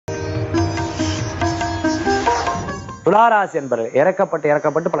துளாராசி என்பர்கள்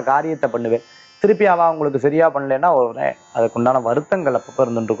இறக்கப்பட்டு பல காரியத்தை பண்ணுவேன். திருப்பி அவ உங்களுக்கு சரியா பண்ணலன்னா அதுக்குண்டான வருத்தங்கள் அப்பப்போ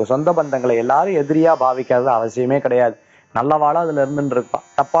இருந்துட்டு இருக்கும். சொந்த பந்தங்களை எல்லாரும் எதிரியா பாவிக்காதது அவசியமே கிடையாது. நல்லவாளா அதுல இருந்துட்டு இருப்பா.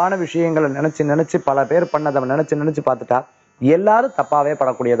 தப்பான விஷயங்களை நினைச்சு பல பேர் பண்ணதை நினைச்சு பார்த்துட்டா எல்லாரும் தப்பாவே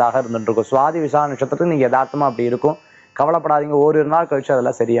படக்கூடியதாக இருந்துட்டு இருக்கும். சுவாதி விசாக நட்சத்திரத்துக்கு நீங்க யதார்த்தமா அப்படி இருக்கும். கவலைப்படாதீங்க, ஒரு நாள் கழிச்சு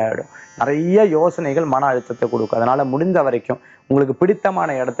அதெல்லாம் சரியாயிடும். நிறைய யோசனைகள் மன அழுத்தத்தை கொடுக்கும். அதனால முடிந்த வரைக்கும் உங்களுக்கு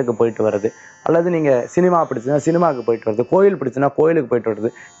பிடித்தமான இடத்துக்கு போயிட்டு வருது, அல்லது நீங்க சினிமா பிடிச்சுன்னா சினிமாவுக்கு போயிட்டு வருது, கோயில் பிடிச்சுன்னா கோயிலுக்கு போயிட்டு வருது,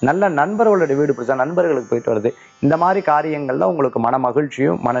 நல்ல நண்பர்களோட வீடு பிடிச்சா நண்பர்களுக்கு போயிட்டு வருது. இந்த மாதிரி காரியங்கள்ல உங்களுக்கு மன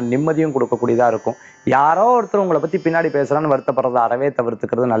மகிழ்ச்சியும் மன நிம்மதியும் கொடுக்கக்கூடியதா இருக்கும். யாரோ ஒருத்தர் உங்களை பத்தி பின்னாடி பேசுறான்னு வருத்தப்படுறத அறவே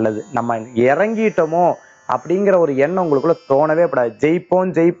தவிர்த்துக்கிறது நல்லது. நம்ம இறங்கிட்டோமோ அப்படிங்கிற ஒரு எண்ணம் உங்களுக்குள்ள தோணவே கூடாது.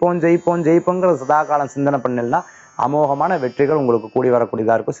 ஜெயிப்போங்கிற சதா காலம் சிந்தனை பண்ணலாம். அமோகமான வெற்றிகள் உங்களுக்கு கூடி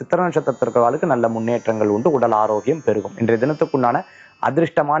வரக்கூடியதா இருக்கும். சித்திர நட்சத்திரத்திற்கு நல்ல முன்னேற்றங்கள் உண்டு. உடல் ஆரோக்கியம் பெருகும். இன்றைய தினத்துக்குண்டான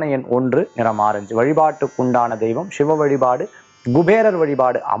அதிர்ஷ்டமான எண் 1, நிறம் ஆரஞ்சு. வழிபாட்டுக்குண்டான தெய்வம் சிவ வழிபாடு, குபேரர்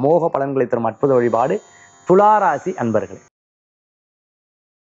வழிபாடு அமோக பலன்களை தரும் அற்புத வழிபாடு. துளாராசி அன்பர்களே.